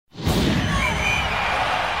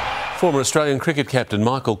Former Australian cricket captain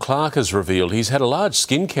Michael Clarke has revealed he's had a large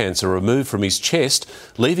skin cancer removed from his chest,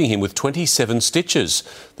 leaving him with 27 stitches.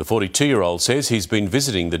 The 42-year-old says he's been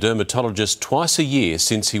visiting the dermatologist twice a year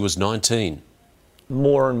since he was 19.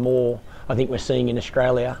 More and more, I think we're seeing in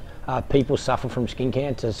Australia, people suffer from skin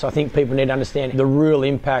cancer. So I think people need to understand the real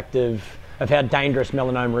impact of how dangerous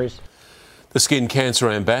melanoma is. The Skin Cancer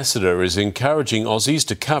Ambassador is encouraging Aussies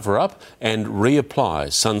to cover up and reapply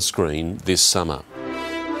sunscreen this summer.